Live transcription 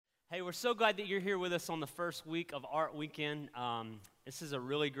Hey, we're so glad that you're here with us on the first week of Art Weekend. This is a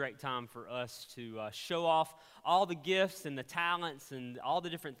really great time for us to show off all the gifts and the talents and all the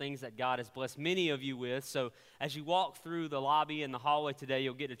different things that God has blessed many of you with. So as you walk through the lobby and the hallway today,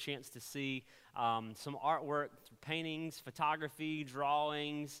 you'll get a chance to see some artwork, paintings, photography,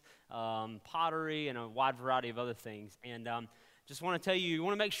 drawings, pottery, and a wide variety of other things. And just want to tell you, you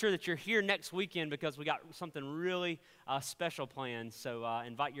want to make sure that you're here next weekend because we got something really special planned. So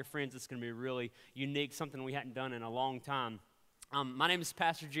invite your friends. It's going to be really unique, something we hadn't done in a long time. My name is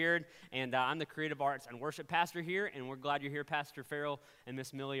Pastor Jared, and I'm the Creative Arts and Worship Pastor here, and we're glad you're here. Pastor Farrell and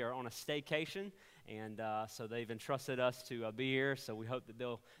Miss Millie are on a staycation, and so they've entrusted us to be here, so we hope that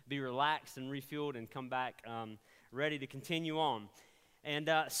they'll be relaxed and refueled and come back ready to continue on.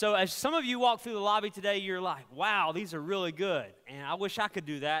 And so as some of you walk through the lobby today, you're like, wow, these are really good, and I wish I could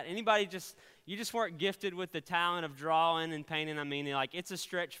do that. Anybody you just weren't gifted with the talent of drawing and painting? I mean, like, it's a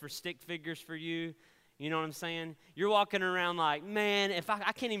stretch for stick figures for you. You know what I'm saying? You're walking around like, man, if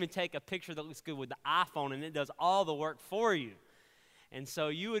I can't even take a picture that looks good with the iPhone, and it does all the work for you. And so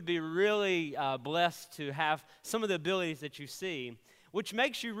you would be really blessed to have some of the abilities that you see, which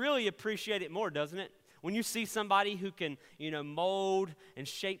makes you really appreciate it more, doesn't it? When you see somebody who can, mold and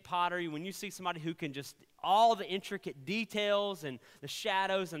shape pottery, when you see somebody who can just all the intricate details and the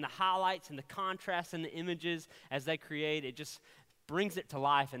shadows and the highlights and the contrast in the images as they create, it just brings it to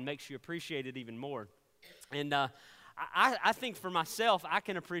life and makes you appreciate it even more. And I think for myself, I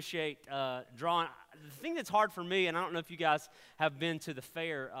can appreciate drawing. The thing that's hard for me, and I don't know if you guys have been to the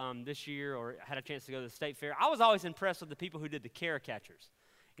fair this year or had a chance to go to the state fair, I was always impressed with the people who did the caricatures.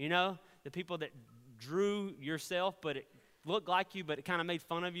 The people that drew yourself, but it looked like you, but it kind of made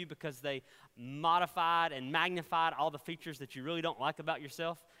fun of you because they modified and magnified all the features that you really don't like about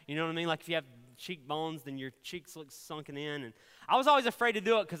yourself. You know what I mean? Like if you have cheekbones, then your cheeks look sunken in. And I was always afraid to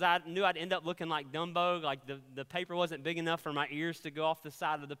do it because I knew I'd end up looking like Dumbo, like the paper wasn't big enough for my ears to go off the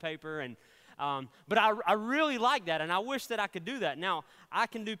side of the paper. And but I really like that, and I wish that I could do that. Now, I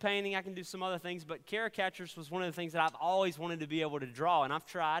can do painting, I can do some other things, but caricatures was one of the things that I've always wanted to be able to draw, and I've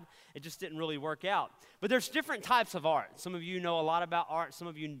tried. It just didn't really work out. But there's different types of art. Some of you know a lot about art. Some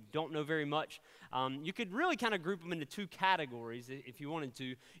of you don't know very much. You could really kind of group them into two categories if you wanted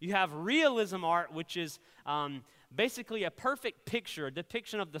to. You have realism art, which is basically a perfect picture, a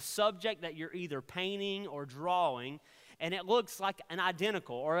depiction of the subject that you're either painting or drawing, and it looks like an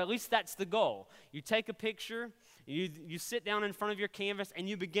identical, or at least that's the goal. You take a picture, you sit down in front of your canvas, and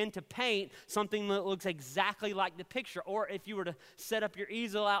you begin to paint something that looks exactly like the picture. Or if you were to set up your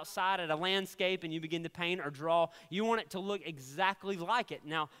easel outside at a landscape and you begin to paint or draw, you want it to look exactly like it.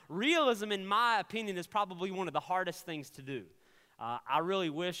 Now, realism, in my opinion, is probably one of the hardest things to do. I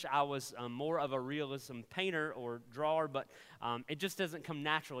really wish I was more of a realism painter or drawer, but it just doesn't come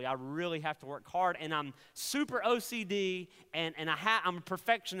naturally. I really have to work hard, and I'm super OCD, and I'm a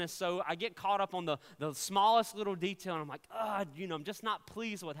perfectionist, so I get caught up on the smallest little detail, and I'm like, I'm just not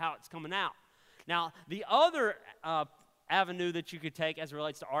pleased with how it's coming out. Now, the other avenue that you could take as it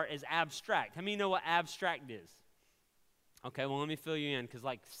relates to art is abstract. How many know what abstract is? Okay, well, let me fill you in because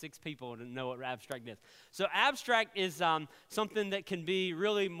like 6 people don't know what abstract is. So abstract is something that can be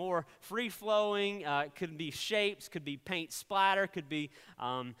really more free-flowing. It could be shapes, could be paint splatter, could be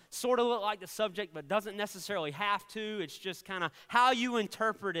sort of look like the subject but doesn't necessarily have to. It's just kind of how you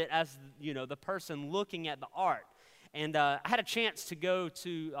interpret it as, the person looking at the art. And I had a chance to go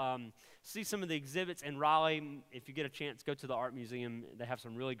to see some of the exhibits in Raleigh. If you get a chance, go to the art museum. They have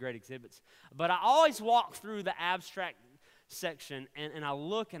some really great exhibits. But I always walk through the abstract section, and I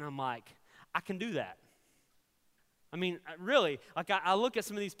look and I'm like, I can do that. I mean, really, like I look at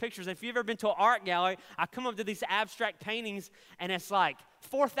some of these pictures. If you've ever been to an art gallery, I come up to these abstract paintings and it's like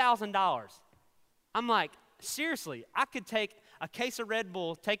 $4,000. I'm like, seriously, I could take a case of Red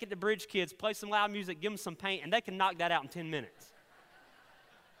Bull, take it to Bridge Kids, play some loud music, give them some paint, and they can knock that out in 10 minutes.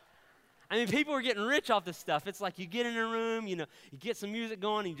 I mean, people are getting rich off this stuff. It's like you get in a room, you get some music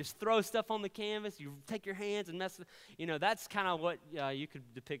going, and you just throw stuff on the canvas. You take your hands and mess with, that's kind of what you could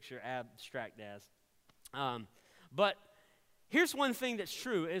depict your abstract as. But here's one thing that's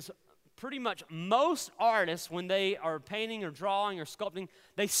true is pretty much most artists, when they are painting or drawing or sculpting,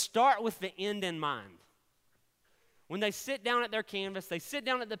 they start with the end in mind. When they sit down at their canvas, they sit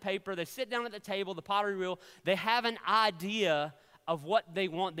down at the paper, they sit down at the table, the pottery wheel, they have an idea of what they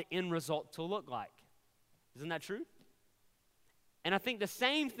want the end result to look like. Isn't that true? And I think the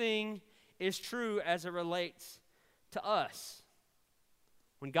same thing is true as it relates to us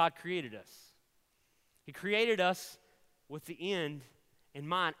when God created us. He created us with the end in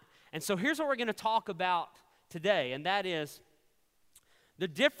mind. And so here's what we're going to talk about today, and that is the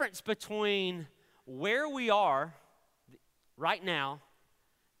difference between where we are right now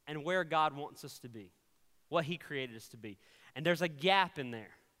and where God wants us to be, what he created us to be. And there's a gap in there.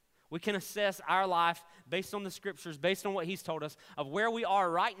 We can assess our life based on the scriptures, based on what he's told us, of where we are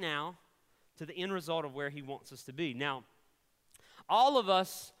right now to the end result of where he wants us to be. Now, all of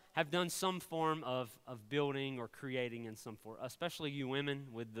us have done some form of building or creating in some form, especially you women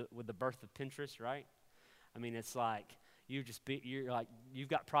with the birth of Pinterest, right? I mean, it's like you've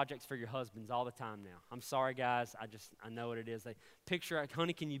got projects for your husbands all the time now. I'm sorry, guys. I know what it is. They picture,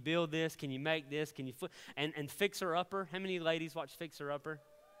 honey, can you build this? Can you make this? Can you and Fixer Upper? How many ladies watch Fixer Upper?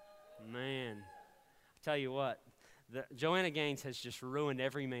 Man, I tell you what, Joanna Gaines has just ruined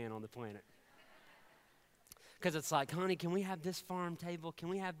every man on the planet. Because it's like, honey, can we have this farm table? Can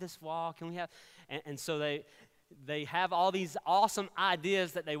we have this wall? Can we have, and so they have all these awesome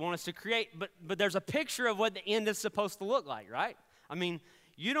ideas that they want us to create, but there's a picture of what the end is supposed to look like, right? I mean,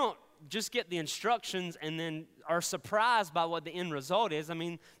 you don't just get the instructions and then are surprised by what the end result is. I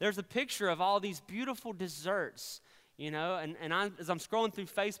mean, there's a picture of all these beautiful desserts, and as I'm scrolling through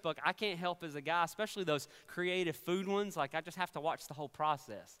Facebook, I can't help as a guy, especially those creative food ones, like I just have to watch the whole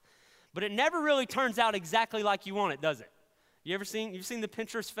process. But it never really turns out exactly like you want it, does it? You've seen the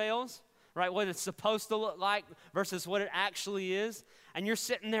Pinterest fails, right? What it's supposed to look like versus what it actually is. And you're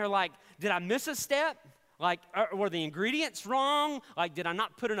sitting there like, did I miss a step? Like, were the ingredients wrong? Like, did I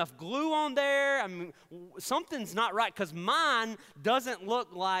not put enough glue on there? I mean, something's not right because mine doesn't look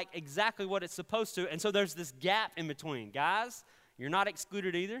like exactly what it's supposed to. And so there's this gap in between. Guys, you're not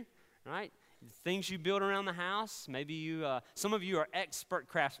excluded either, right? Things you build around the house, maybe some of you are expert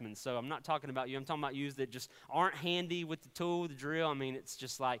craftsmen, so I'm not talking about you. I'm talking about you that just aren't handy with the tool, the drill. I mean, it's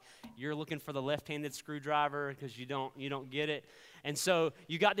just like you're looking for the left-handed screwdriver because you don't get it. And so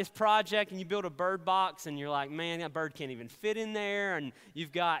you got this project and you build a bird box and you're like, man, that bird can't even fit in there. And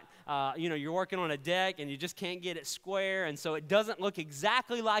you've got, you're working on a deck and you just can't get it square. And so it doesn't look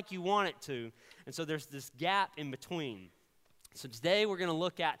exactly like you want it to. And so there's this gap in between. So today we're going to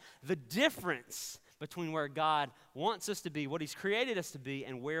look at the difference between where God wants us to be, what he's created us to be,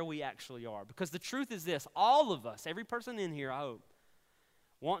 and where we actually are. Because the truth is this, all of us, every person in here, I hope,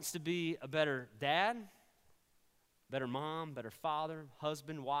 wants to be a better dad, better mom, better father,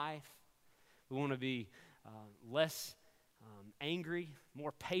 husband, wife. We want to be less angry,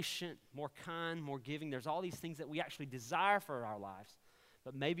 more patient, more kind, more giving. There's all these things that we actually desire for our lives,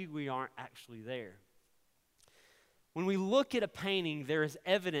 but maybe we aren't actually there. When we look at a painting, there is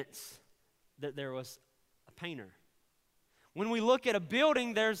evidence that there was a painter. When we look at a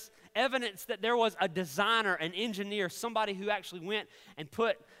building, there's evidence that there was a designer, an engineer, somebody who actually went and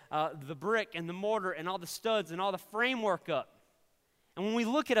put the brick and the mortar and all the studs and all the framework up. And when we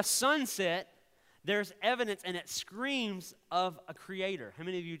look at a sunset, there's evidence and it screams of a creator. How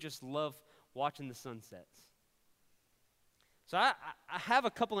many of you just love watching the sunsets? So I have a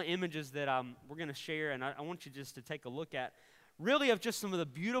couple of images that we're going to share, and I want you just to take a look at, really of just some of the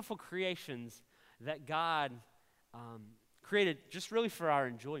beautiful creations that God created just really for our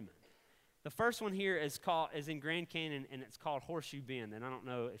enjoyment. The first one here is in Grand Canyon, and it's called Horseshoe Bend. And I don't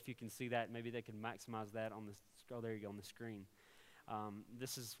know if you can see that. Maybe they can maximize that on the. Oh, there you go on the screen.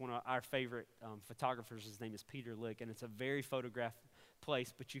 This is one of our favorite photographers. His name is Peter Lick, and it's a very photographed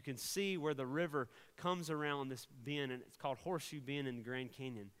place. But you can see where the river comes around this bend, and it's called Horseshoe Bend in the Grand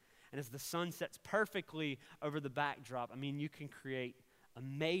Canyon. And as the sun sets perfectly over the backdrop, I mean, you can create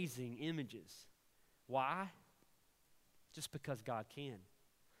amazing images. Why? Just because God can.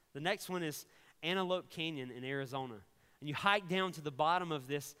 The next one is Antelope Canyon in Arizona. And you hike down to the bottom of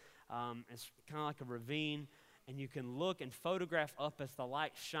this, it's kind of like a ravine, and you can look and photograph up as the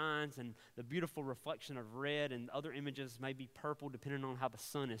light shines and the beautiful reflection of red, and other images may be purple depending on how the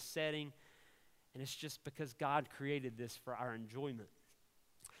sun is setting. And it's just because God created this for our enjoyment.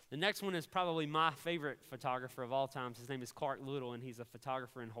 The next one is probably my favorite photographer of all times. His name is Clark Little, and he's a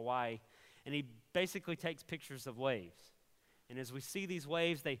photographer in Hawaii. And he basically takes pictures of waves. And as we see these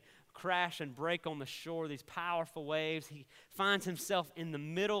waves, they crash and break on the shore, these powerful waves. He finds himself in the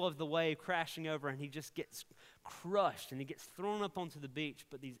middle of the wave crashing over, and he just gets crushed, and he gets thrown up onto the beach.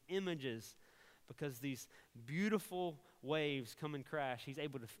 But these images, because these beautiful waves come and crash, he's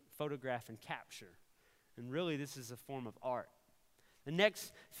able to photograph and capture. And really, this is a form of art. The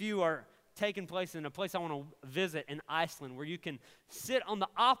next few are taking place in a place I want to visit in Iceland, where you can sit on the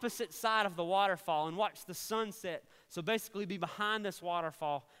opposite side of the waterfall and watch the sunset. So basically be behind this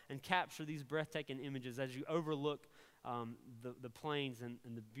waterfall and capture these breathtaking images as you overlook the plains and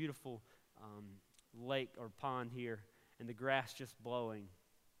the beautiful lake or pond here, and the grass just blowing.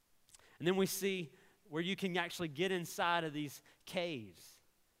 And then we see where you can actually get inside of these caves.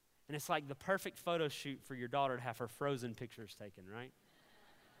 And it's like the perfect photo shoot for your daughter to have her Frozen pictures taken, right?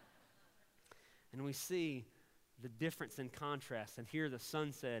 And we see the difference in contrast. And here the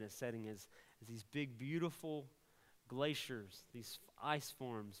sunset is setting as these big, beautiful glaciers, these ice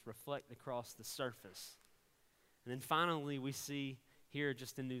forms reflect across the surface. And then finally we see here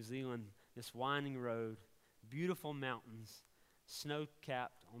just in New Zealand this winding road, beautiful mountains,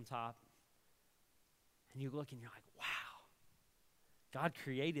 snow-capped on top. And you look and you're like, wow, God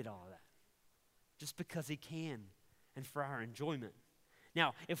created all of that just because he can and for our enjoyment.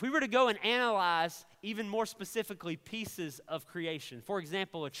 Now, if we were to go and analyze even more specifically pieces of creation, for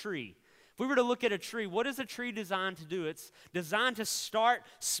example, a tree. If we were to look at a tree, what is a tree designed to do? It's designed to start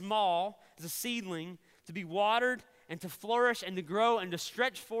small as a seedling, to be watered and to flourish and to grow and to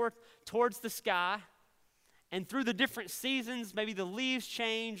stretch forth towards the sky. And through the different seasons, maybe the leaves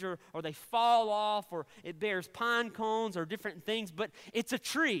change or they fall off or it bears pine cones or different things, but it's a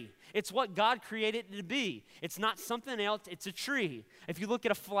tree. It's what God created it to be. It's not something else, it's a tree. If you look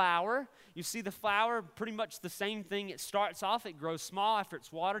at a flower, you see the flower, pretty much the same thing. It starts off, it grows small after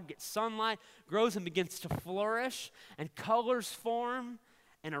it's watered, gets sunlight, grows and begins to flourish, and colors form,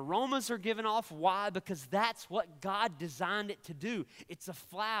 and aromas are given off. Why? Because that's what God designed it to do. It's a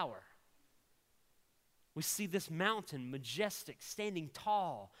flower. We see this mountain, majestic, standing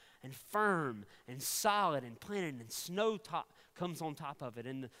tall and firm and solid and planted, and snow comes on top of it.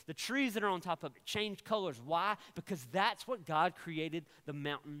 And the trees that are on top of it change colors. Why? Because that's what God created the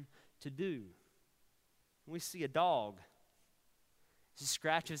mountain to do. We see a dog. It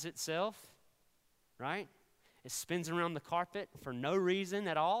scratches itself, right? It spins around the carpet for no reason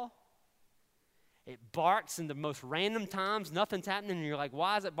at all. It barks in the most random times. Nothing's happening, and you're like,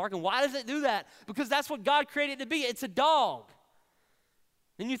 why is it barking? Why does it do that? Because that's what God created it to be. It's a dog.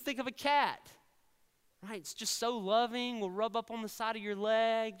 Then you think of a cat, right? It's just so loving, will rub up on the side of your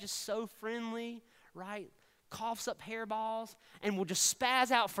leg, just so friendly, right? Coughs up hairballs, and will just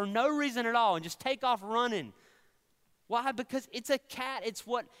spaz out for no reason at all and just take off running. Why? Because it's a cat. It's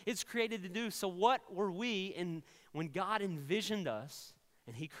what it's created to do. So what were we when God envisioned us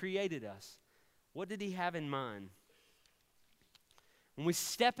and he created us? What did he have in mind? When we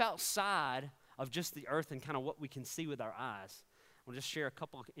step outside of just the earth and kind of what we can see with our eyes, we'll just share a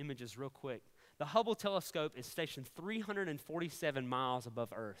couple of images real quick. The Hubble telescope is stationed 347 miles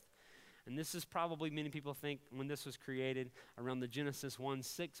above Earth. And this is probably, many people think, when this was created, around the Genesis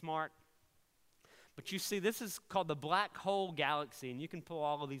 1:6 mark. But you see, this is called the Black Hole Galaxy, and you can pull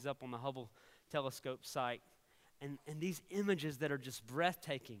all of these up on the Hubble telescope site. And these images that are just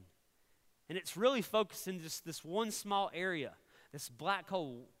breathtaking. And it's really focused in just this one small area, this black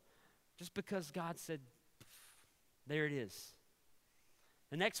hole, just because God said, there it is.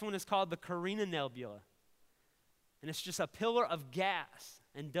 The next one is called the Carina Nebula. And it's just a pillar of gas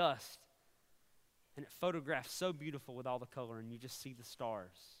and dust. And it photographs so beautiful with all the color, and you just see the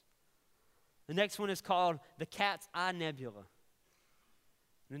stars. The next one is called the Cat's Eye Nebula.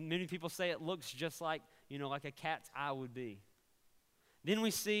 And many people say it looks just like, like a cat's eye would be. Then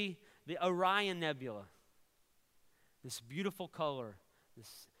we see the Orion Nebula, this beautiful color,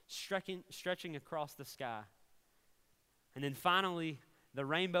 this stretching across the sky. And then finally, the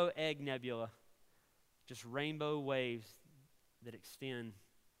Rainbow Egg Nebula, just rainbow waves that extend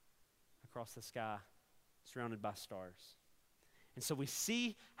across the sky, surrounded by stars. And so we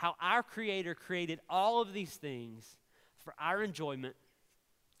see how our Creator created all of these things for our enjoyment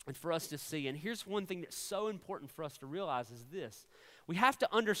and for us to see. And here's one thing that's so important for us to realize is this. We have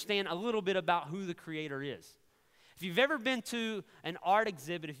to understand a little bit about who the Creator is. If you've ever been to an art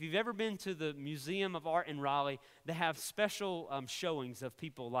exhibit, if you've ever been to the Museum of Art in Raleigh, they have special showings of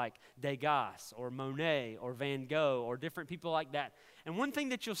people like Degas or Monet or Van Gogh or different people like that. And one thing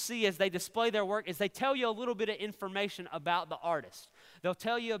that you'll see as they display their work is they tell you a little bit of information about the artist. They'll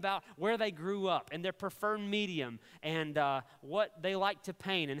tell you about where they grew up and their preferred medium and what they like to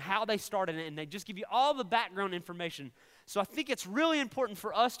paint and how they started it, and they just give you all the background information. So I think it's really important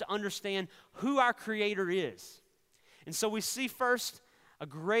for us to understand who our Creator is. And so we see first a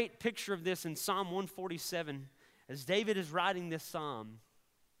great picture of this in Psalm 147 as David is writing this psalm.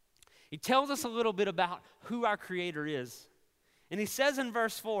 He tells us a little bit about who our Creator is. And he says in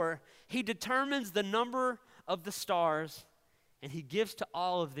verse 4, he determines the number of the stars and he gives to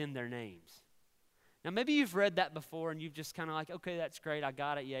all of them their names. Now maybe you've read that before and you've just kind of like, okay, that's great, I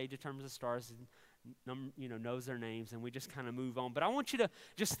got it. Yeah, he determines the stars and knows their names, and we just kind of move on. But I want you to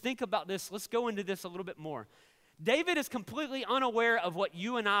just think about this. Let's go into this a little bit more. David is completely unaware of what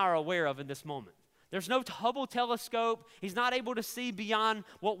you and I are aware of in this moment. There's no Hubble telescope. He's not able to see beyond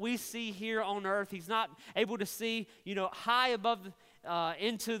what we see here on earth. He's not able to see, high above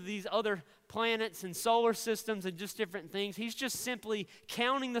into these other planets and solar systems and just different things. He's just simply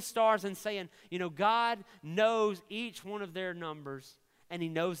counting the stars and saying, God knows each one of their numbers, and he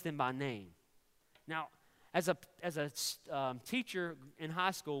knows them by name. Now, as a teacher in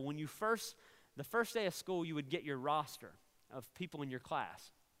high school, when the first day of school, you would get your roster of people in your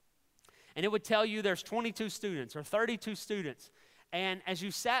class. And it would tell you there's 22 students or 32 students. And as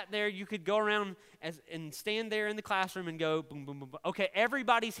you sat there, you could go around and stand there in the classroom and go, boom, boom, boom, boom. Okay,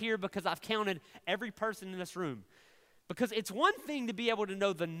 everybody's here because I've counted every person in this room. Because it's one thing to be able to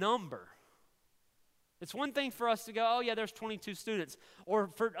know the number. It's one thing for us to go, oh yeah, there's 22 students. Or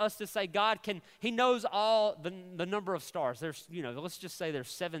for us to say, he knows all the number of stars. There's, let's just say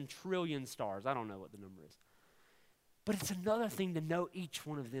there's 7 trillion stars. I don't know what the number is. But it's another thing to know each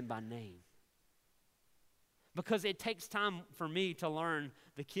one of them by name. Because it takes time for me to learn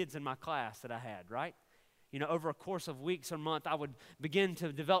the kids in my class that I had, right? Over a course of weeks or months, I would begin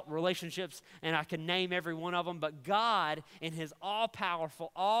to develop relationships, and I could name every one of them. But God, in his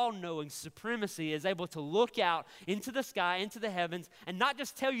all-powerful, all-knowing supremacy, is able to look out into the sky, into the heavens, and not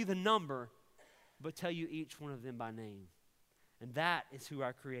just tell you the number, but tell you each one of them by name. And that is who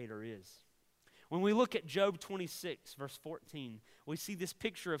our Creator is. When we look at Job 26, verse 14, we see this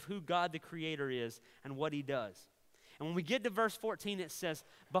picture of who God the Creator is and what he does. And when we get to verse 14, it says,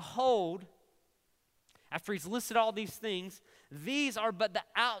 behold, after he's listed all these things, these are but the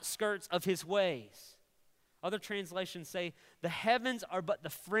outskirts of his ways. Other translations say, the heavens are but the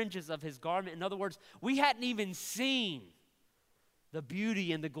fringes of his garment. In other words, we hadn't even seen the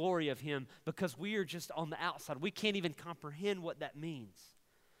beauty and the glory of him because we are just on the outside. We can't even comprehend what that means.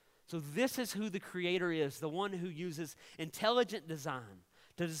 So this is who the Creator is, the one who uses intelligent design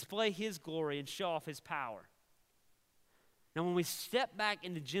to display his glory and show off his power. Now when we step back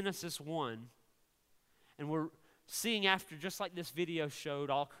into Genesis 1, and we're seeing after, just like this video showed,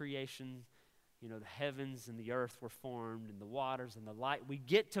 all creation, the heavens and the earth were formed, and the waters and the light, we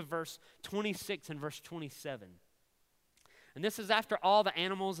get to verse 26 and verse 27. And this is after all the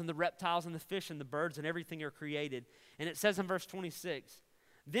animals and the reptiles and the fish and the birds and everything are created. And it says in verse 26,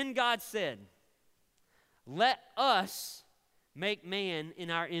 then God said, let us make man in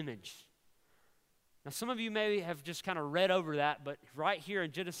our image. Now, some of you maybe have just kind of read over that, but right here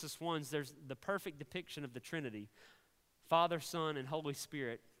in Genesis 1, there's the perfect depiction of the Trinity, Father, Son, and Holy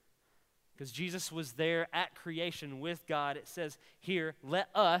Spirit. Because Jesus was there at creation with God. It says here, let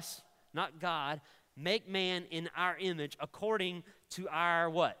us, not God, make man in our image according to our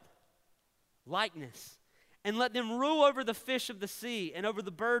what? Likeness. And let them rule over the fish of the sea, and over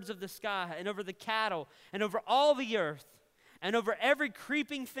the birds of the sky, and over the cattle, and over all the earth, and over every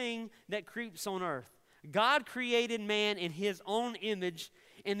creeping thing that creeps on earth. God created man in his own image.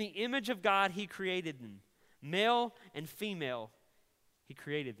 In the image of God, he created them. Male and female, he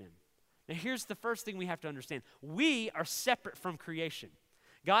created them. Now, here's the first thing we have to understand. We are separate from creation.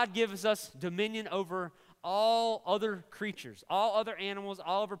 God gives us dominion over all other creatures, all other animals,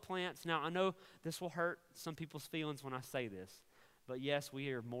 all other plants. Now, I know this will hurt some people's feelings when I say this, but yes,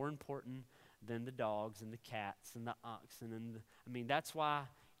 we are more important than the dogs and the cats and the oxen. And that's why,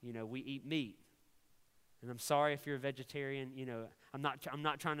 we eat meat. And I'm sorry if you're a vegetarian, I'm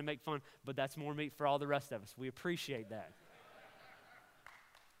not trying to make fun, but that's more meat for all the rest of us. We appreciate that.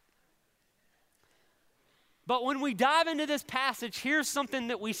 But when we dive into this passage, here's something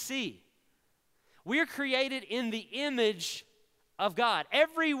that we see. We are created in the image of God.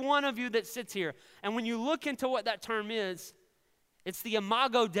 Every one of you that sits here. And when you look into what that term is, it's the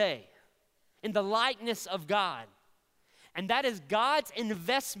imago Dei, in the likeness of God. And that is God's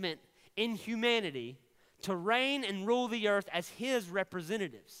investment in humanity to reign and rule the earth as his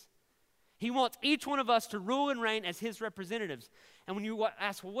representatives. He wants each one of us to rule and reign as his representatives. And when you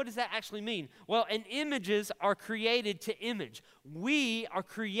ask, well, what does that actually mean? Well, and images are created to image. We are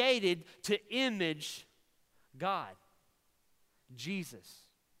created to image God, Jesus.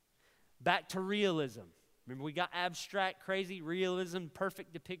 Back to realism. Remember, we got abstract, crazy, realism,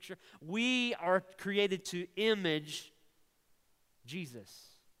 perfect depiction. We are created to image Jesus.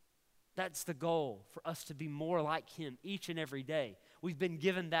 That's the goal, for us to be more like him each and every day. We've been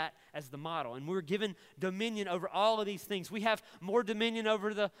given that as the model, and we're given dominion over all of these things. We have more dominion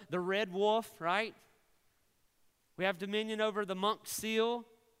over the red wolf, right? We have dominion over the monk seal,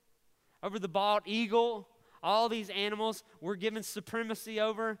 over the bald eagle. All these animals we're given supremacy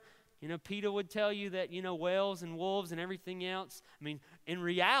over. PETA would tell you that, whales and wolves and everything else. In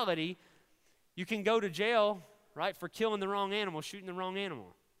reality, you can go to jail, right, for killing the wrong animal, shooting the wrong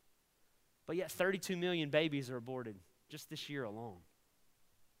animal. But yet 32 million babies are aborted just this year alone.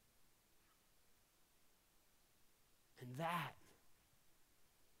 And that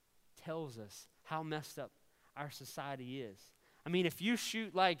tells us how messed up our society is. I mean, if you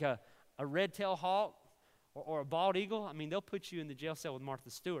shoot like a red-tailed hawk or a bald eagle, I mean, they'll put you in the jail cell with Martha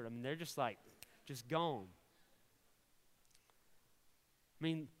Stewart. I mean, they're just gone. I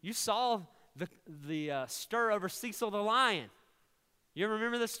mean, you saw the stir over Cecil the lion. You ever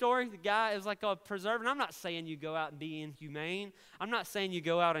remember this story? The guy is like a preserver. And I'm not saying you go out and be inhumane. I'm not saying you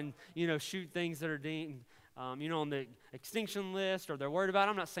go out and, shoot things that are deemed, on the extinction list or they're worried about.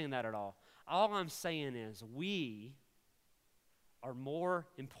 I'm not saying that at all. All I'm saying is we are more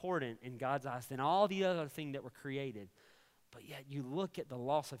important in God's eyes than all the other things that were created. But yet you look at the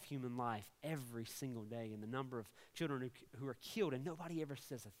loss of human life every single day and the number of children who are killed and nobody ever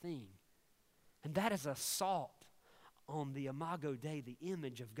says a thing. And that is assault on the Imago Dei, the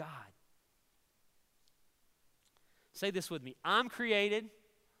image of God. Say this with me. I'm created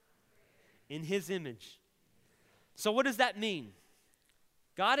in His image. So what does that mean?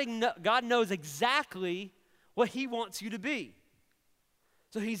 God knows exactly what He wants you to be.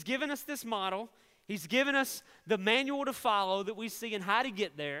 So He's given us this model. He's given us the manual to follow that we see and how to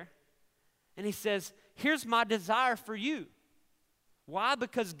get there. And He says, here's my desire for you. Why?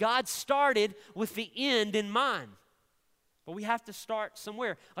 Because God started with the end in mind. But we have to start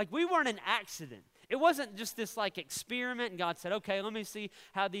somewhere. Like, we weren't an accident. It wasn't just this experiment and God said, okay, let me see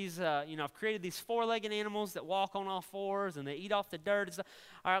how these, I've created these four-legged animals that walk on all fours and they eat off the dirt and stuff.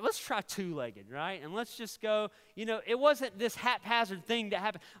 All right, let's try two-legged, right? And let's just go, it wasn't this haphazard thing that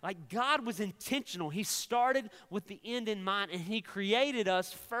happened. Like, God was intentional. He started with the end in mind and He created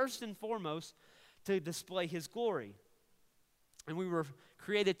us first and foremost to display His glory. And we were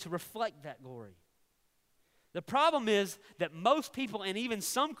created to reflect that glory. The problem is that most people and even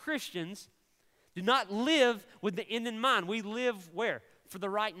some Christians do not live with the end in mind. We live where? For the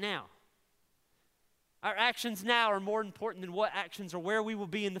right now. Our actions now are more important than what actions or where we will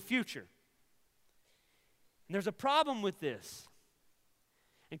be in the future. And there's a problem with this.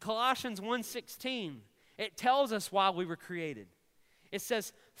 In Colossians 1:16, it tells us why we were created. It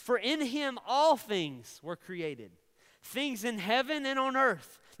says, for in Him all things were created. Things in heaven and on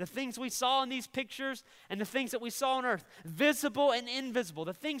earth. The things we saw in these pictures and the things that we saw on earth. Visible and invisible.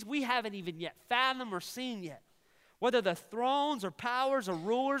 The things we haven't even yet fathomed or seen yet. Whether the thrones or powers or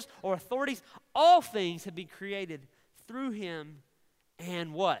rulers or authorities, all things have been created through Him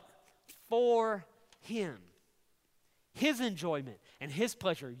and what? For Him. His enjoyment and His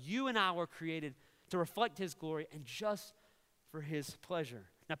pleasure. You and I were created to reflect His glory and just for His pleasure.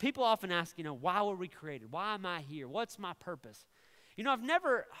 Now, people often ask, why were we created? Why am I here? What's my purpose? I've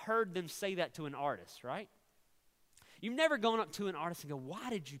never heard them say that to an artist, right? You've never gone up to an artist and go,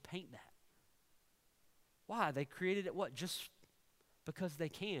 why did you paint that? Why? They created it what? Just because they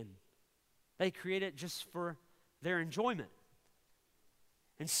can. They create it just for their enjoyment.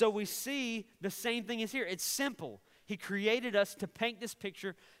 And so we see the same thing is here. It's simple. He created us to paint this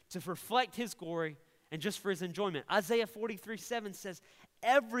picture to reflect His glory and just for His enjoyment. Isaiah 43:7 says,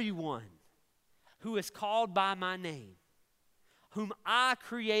 everyone who is called by my name, whom I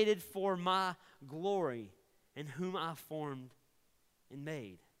created for my glory, and whom I formed and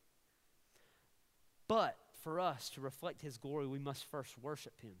made. But for us to reflect His glory, we must first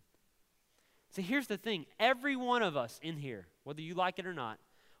worship Him. See, here's the thing. Every one of us in here, whether you like it or not,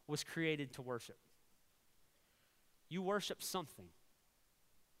 was created to worship. You worship something.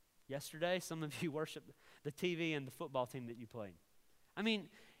 Yesterday, some of you worshiped the TV and the football team that you played. I mean,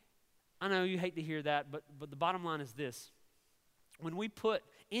 I know you hate to hear that, but the bottom line is this. When we put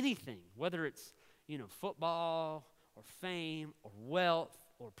anything, whether it's, football or fame or wealth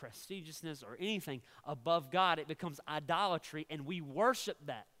or prestigiousness or anything above God, it becomes idolatry and we worship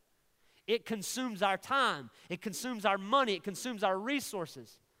that. It consumes our time. It consumes our money. It consumes our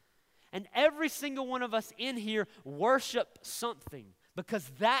resources. And every single one of us in here worship something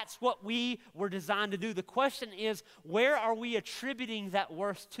because that's what we were designed to do. The question is, where are we attributing that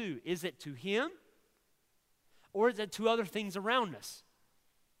worth to? Is it to Him? Or is it to other things around us?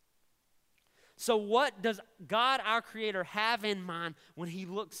 So what does God, our Creator, have in mind when He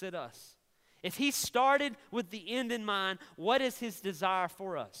looks at us? If He started with the end in mind, what is His desire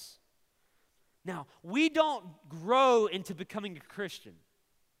for us? Now, we don't grow into becoming a Christian.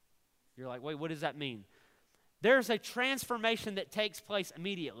 You're like, wait, what does that mean? There's a transformation that takes place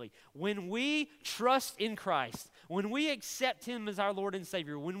immediately. When we trust in Christ, when we accept Him as our Lord and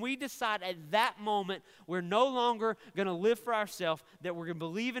Savior, when we decide at that moment we're no longer going to live for ourselves, that we're going to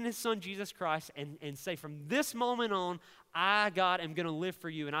believe in His Son, Jesus Christ, and say from this moment on, I, God, am going to live for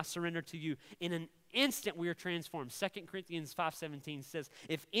you and I surrender to you. In an instant we are transformed. 2 Corinthians 5:17 says,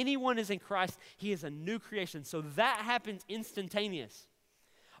 if anyone is in Christ, he is a new creation. So that happens instantaneous.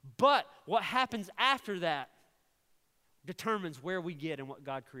 But what happens after that determines where we get and what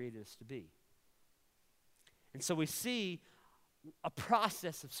God created us to be. And so we see a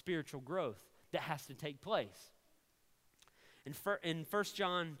process of spiritual growth that has to take place. In 1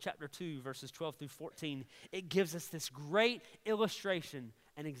 John chapter 2, verses 12 through 14, it gives us this great illustration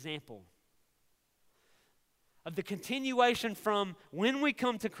and example of the continuation from when we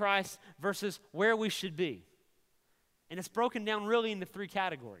come to Christ versus where we should be. And it's broken down really into three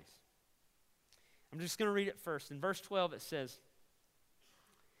categories. I'm just going to read it first. In verse 12 it says,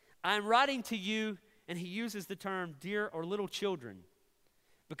 I am writing to you, and he uses the term dear or little children,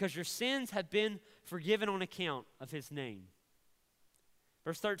 because your sins have been forgiven on account of his name.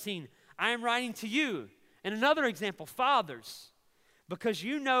 Verse 13, I am writing to you, and another example, fathers, because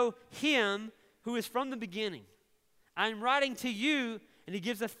you know him who is from the beginning. I am writing to you, and he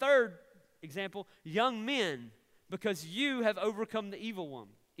gives a third example, young men, because you have overcome the evil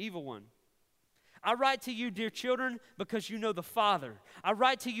one. I write to you, dear children, because you know the Father. I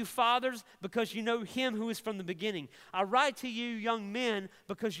write to you, fathers, because you know him who is from the beginning. I write to you, young men,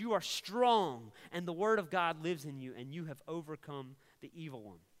 because you are strong, and the word of God lives in you, and you have overcome the evil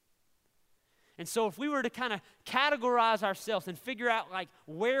one. And so if we were to kind of categorize ourselves and figure out like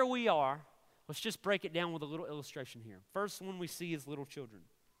where we are, let's just break it down with a little illustration here. First one we see is little children.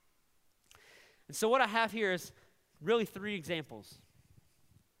 And so what I have here is really three examples.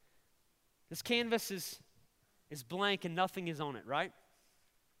 This canvas is blank and nothing is on it, right?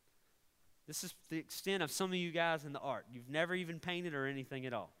 This is the extent of some of you guys in the art. You've never even painted or anything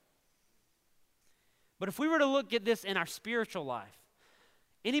at all. But if we were to look at this in our spiritual life,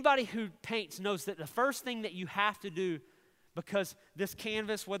 anybody who paints knows that the first thing that you have to do, because this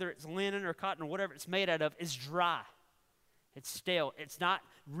canvas, whether it's linen or cotton or whatever it's made out of, is dry. It's stale. It's not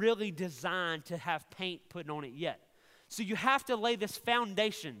really designed to have paint put on it yet. So you have to lay this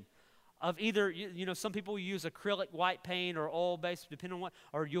foundation of either, you know, some people use acrylic white paint or oil-based, depending on what,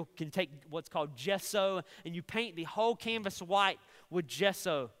 or you can take what's called gesso, and you paint the whole canvas white with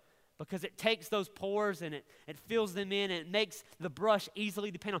gesso because it takes those pores and it fills them in, and it makes the brush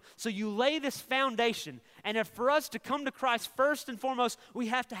easily to paint on. So you lay this foundation, and if for us to come to Christ, first and foremost, we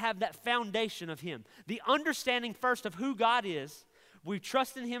have to have that foundation of him. The understanding first of who God is. We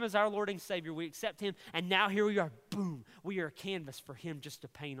trust in him as our Lord and Savior. We accept him, and now here we are, boom, we are a canvas for him just to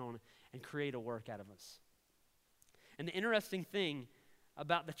paint on and create a work out of us. And the interesting thing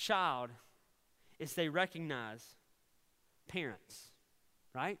about the child is they recognize parents,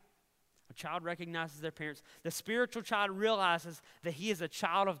 right? A child recognizes their parents. The spiritual child realizes that he is a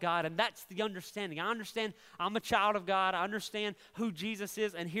child of God, and that's the understanding. I understand I'm a child of God. I understand who Jesus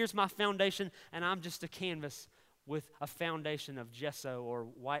is, and here's my foundation, and I'm just a canvas with a foundation of gesso or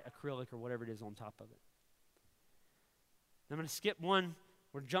white acrylic or whatever it is on top of it. I'm going to skip one.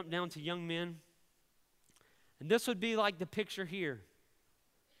 We're jump down to young men. And this would be like the picture here.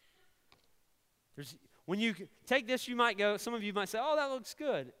 When you take this, you might go, some of you might say, oh, that looks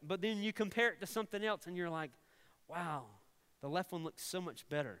good. But then you compare it to something else, and you're like, wow, the left one looks so much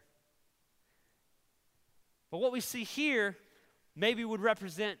better. But what we see here maybe would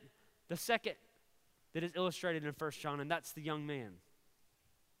represent the second that is illustrated in 1 John, and that's the young man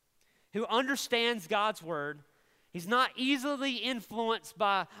who understands God's word. He's not easily influenced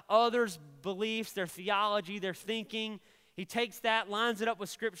by others' beliefs, their theology, their thinking. He takes that, lines it up with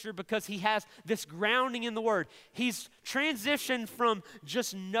Scripture because he has this grounding in the Word. He's transitioned from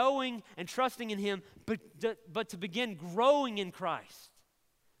just knowing and trusting in him, but to begin growing in Christ,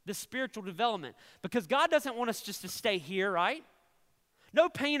 the spiritual development. Because God doesn't want us just to stay here, right? No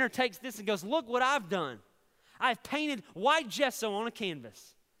painter takes this and goes, look what I've done. I've painted white gesso on a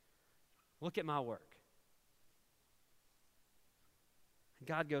canvas. Look at my work.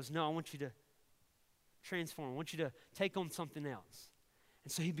 God goes, no, I want you to transform. I want you to take on something else.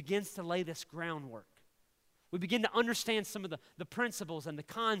 And so he begins to lay this groundwork. We begin to understand some of the principles and the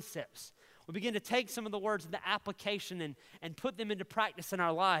concepts. We begin to take some of the words and the application and put them into practice in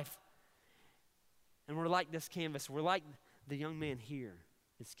our life. And we're like this canvas. We're like the young man here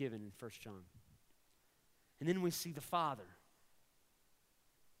that's given in 1 John. And then we see the Father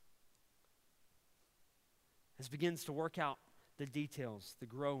as begins to work out the details, the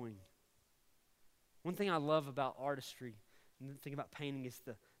growing. One thing I love about artistry and the thing about painting is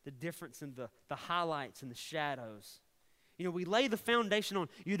the difference in the highlights and the shadows. You know, we lay the foundation on.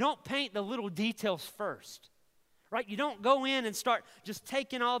 You don't paint the little details first, right? You don't go in and start just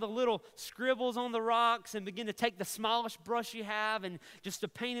taking all the little scribbles on the rocks and begin to take the smallest brush you have and just to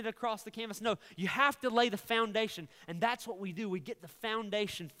paint it across the canvas. No, you have to lay the foundation, and that's what we do. We get the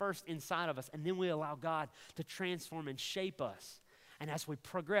foundation first inside of us, and then we allow God to transform and shape us. And as we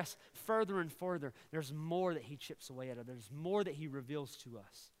progress further and further, there's more that he chips away at us. There's more that he reveals to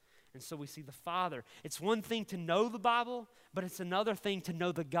us. And so we see the Father. It's one thing to know the Bible, but it's another thing to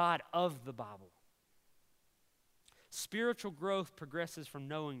know the God of the Bible. Spiritual growth progresses from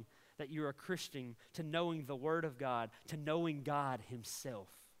knowing that you're a Christian to knowing the Word of God, to knowing God himself.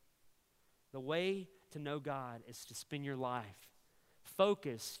 The way to know God is to spend your life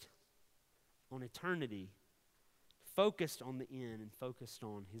focused on eternity, focused on the end, and focused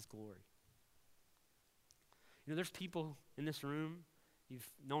on his glory. You know, there's people in this room, you've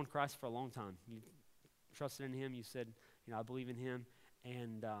known Christ for a long time. You've trusted in him. You said, you know, I believe in him.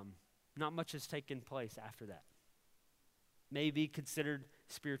 And not much has taken place after that. May be considered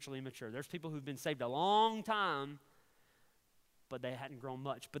spiritually immature. There's people who've been saved a long time, but they hadn't grown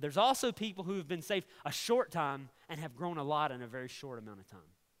much. But there's also people who have been saved a short time and have grown a lot in a very short amount of time.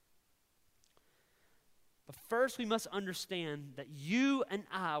 But first we must understand that you and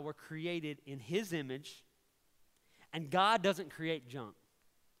I were created in his image, and God doesn't create junk.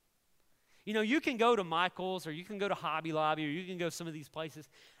 You know, you can go to Michael's, or you can go to Hobby Lobby, or you can go some of these places,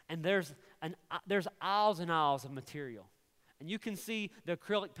 and there's aisles and aisles of material. And you can see the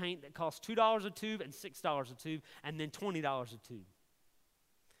acrylic paint that costs $2 a tube and $6 a tube and then $20 a tube.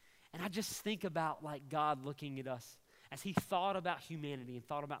 And I just think about like God looking at us as he thought about humanity and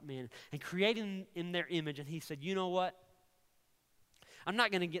thought about man and creating in their image. And he said, you know what? I'm not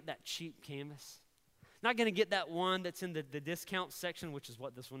going to get that cheap canvas. I'm not going to get that one that's in the discount section, which is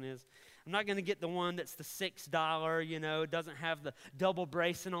what this one is. I'm not going to get the one that's the $6, you know, it doesn't have the double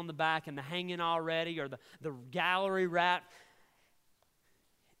bracing on the back and the hanging already, or the gallery wrap.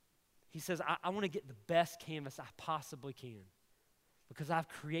 He says, I want to get the best canvas I possibly can because I've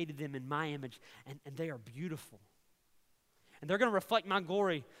created them in my image, and they are beautiful. And they're going to reflect my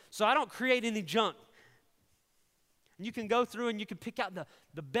glory, so I don't create any junk. And you can go through and you can pick out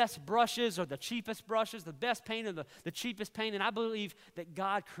the best brushes or the cheapest brushes, the best paint or the cheapest paint. And I believe that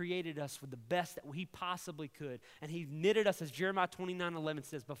God created us with the best that he possibly could. And he knitted us, as Jeremiah 29:11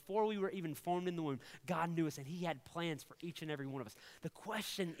 says, before we were even formed in the womb, God knew us and he had plans for each and every one of us. The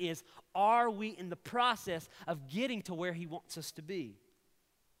question is, are we in the process of getting to where he wants us to be?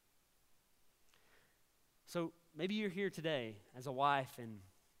 So maybe you're here today as a wife and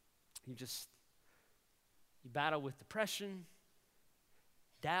you battle with depression,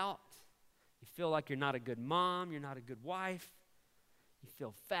 doubt. You feel like you're not a good mom, you're not a good wife. You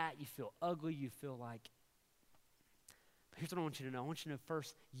feel fat, you feel ugly, you feel like. But here's what I want you to know. I want you to know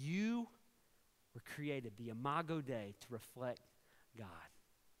first, you were created, the Imago Dei, to reflect God.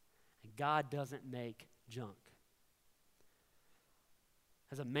 And God doesn't make junk.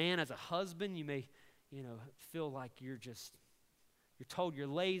 As a man, as a husband, you may, feel like you're told you're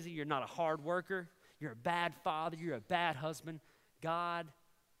lazy, you're not a hard worker. You're a bad father. You're a bad husband. God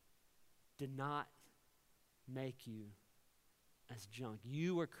did not make you as junk.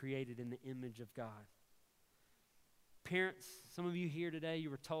 You were created in the image of God. Parents, some of you here today,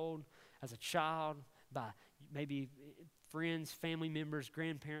 you were told as a child by maybe friends, family members,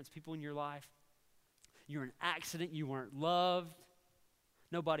 grandparents, people in your life, you're an accident, you weren't loved.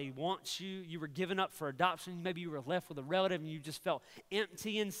 Nobody wants you. You were given up for adoption. Maybe you were left with a relative and you just felt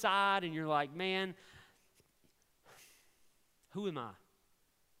empty inside and you're like, man, who am I?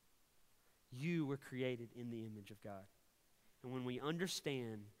 You were created in the image of God. And when we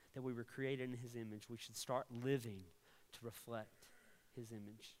understand that we were created in his image, we should start living to reflect his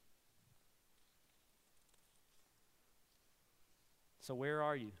image. So where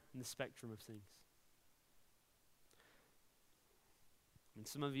are you in the spectrum of things? And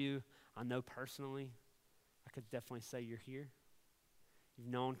some of you, I know personally, I could definitely say you're here. You've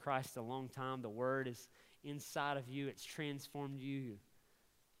known Christ a long time. The Word is inside of you. It's transformed you.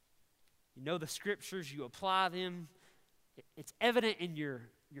 You know the Scriptures. You apply them. It's evident in your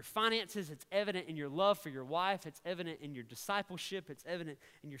finances. It's evident in your love for your wife. It's evident in your discipleship. It's evident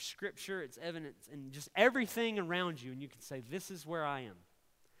in your Scripture. It's evident in just everything around you. And you can say, this is where I am.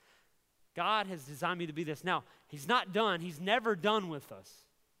 God has designed me to be this. Now, he's not done. He's never done with us.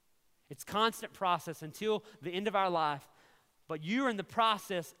 It's constant process until the end of our life. But you're in the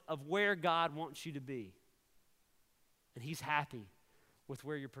process of where God wants you to be. And he's happy with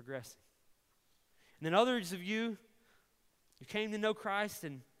where you're progressing. And then others of you came to know Christ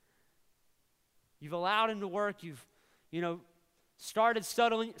and you've allowed him to work. You've, started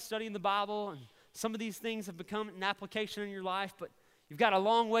studying the Bible, and some of these things have become an application in your life, but you've got a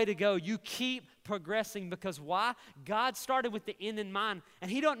long way to go. You keep progressing because why? God started with the end in mind, and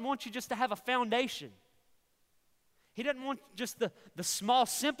he doesn't want you just to have a foundation. He doesn't want just the small,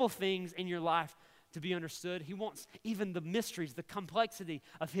 simple things in your life, to be understood. He wants even the mysteries, the complexity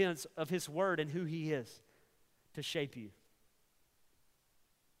of his word and who he is to shape you.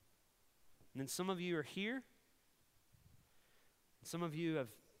 And then some of you are here. Some of you have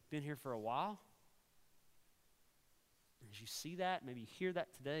been here for a while. As you see that, maybe you hear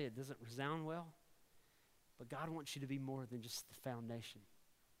that today, it doesn't resound well. But God wants you to be more than just the foundation.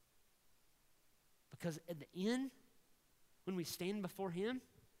 Because at the end, when we stand before him,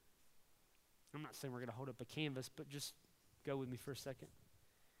 I'm not saying we're going to hold up a canvas, but just go with me for a second.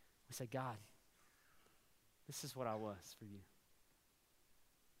 We say, God, this is what I was for you.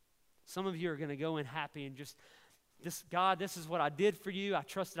 Some of you are going to go in happy and just, God, this is what I did for you. I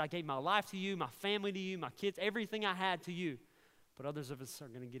trusted, I gave my life to you, my family to you, my kids, everything I had to you. But others of us are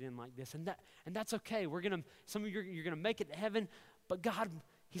going to get in like this. And that's okay. Some of you, you're going to make it to heaven. But God,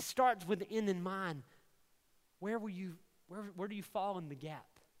 he starts with the end in mind. Where do you fall in the gap?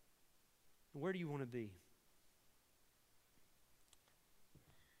 Where do you want to be?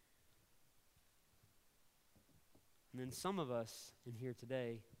 And then some of us in here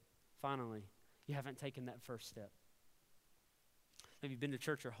today, finally, you haven't taken that first step. Maybe you've been to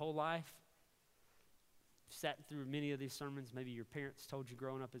church your whole life, sat through many of these sermons. Maybe your parents told you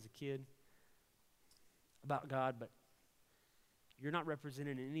growing up as a kid about God, but you're not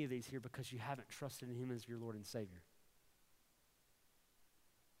represented in any of these here because you haven't trusted in him as your Lord and Savior.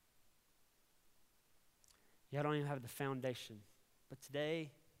 You don't even have the foundation. But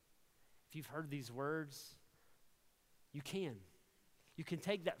today, if you've heard these words, you can. You can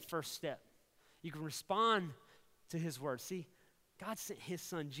take that first step. You can respond to his word. See, God sent his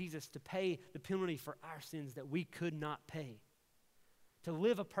son, Jesus, to pay the penalty for our sins that we could not pay. To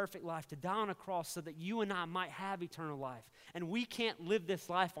live a perfect life, to die on a cross so that you and I might have eternal life. And we can't live this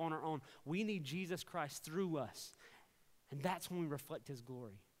life on our own. We need Jesus Christ through us. And that's when we reflect his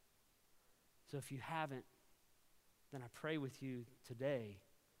glory. So if you haven't, then I pray with you today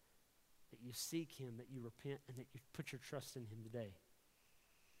that you seek him, that you repent, and that you put your trust in him today.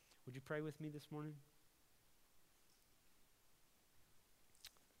 Would you pray with me this morning?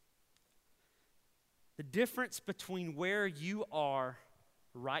 The difference between where you are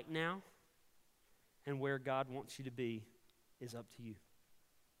right now and where God wants you to be is up to you.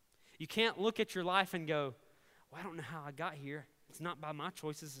 You can't look at your life and go, well, I don't know how I got here. It's not by my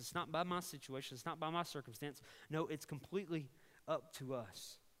choices. It's not by my situation. It's not by my circumstance. No, it's completely up to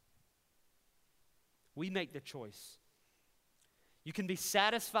us. We make the choice. You can be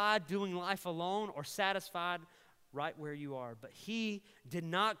satisfied doing life alone or satisfied right where you are. But he did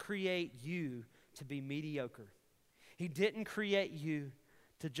not create you to be mediocre. He didn't create you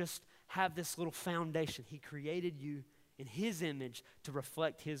to just have this little foundation. He created you in his image to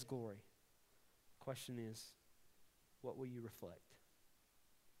reflect his glory. Question is, what will you reflect?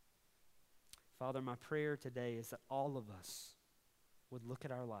 Father, my prayer today is that all of us would look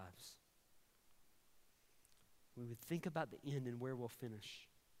at our lives. We would think about the end and where we'll finish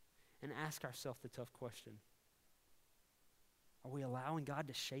and ask ourselves the tough question. Are we allowing God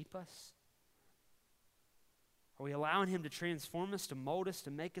to shape us? Are we allowing him to transform us, to mold us, to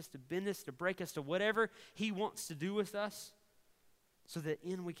make us, to bend us, to break us, to whatever he wants to do with us? So that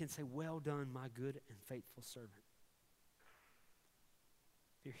in we can say, well done, my good and faithful servant.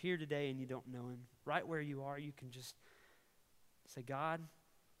 If you're here today and you don't know him, right where you are, you can just say, God,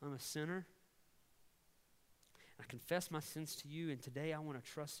 I'm a sinner. I confess my sins to you, and today I want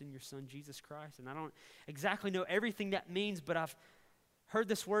to trust in your son, Jesus Christ. And I don't exactly know everything that means, but I've heard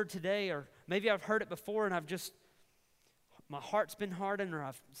this word today, or maybe I've heard it before, and my heart's been hardened, or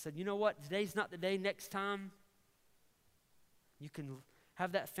I've said, you know what, today's not the day, next time. You can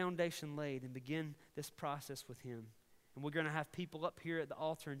have that foundation laid and begin this process with him. And we're going to have people up here at the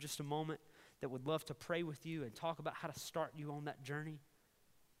altar in just a moment that would love to pray with you and talk about how to start you on that journey.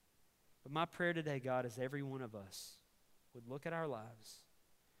 But my prayer today, God, is every one of us would look at our lives,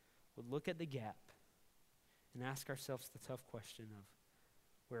 would look at the gap, and ask ourselves the tough question of,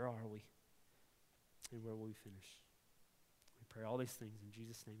 where are we? And where will we finish? We pray all these things in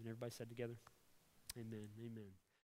Jesus' name. And everybody said together, amen, amen.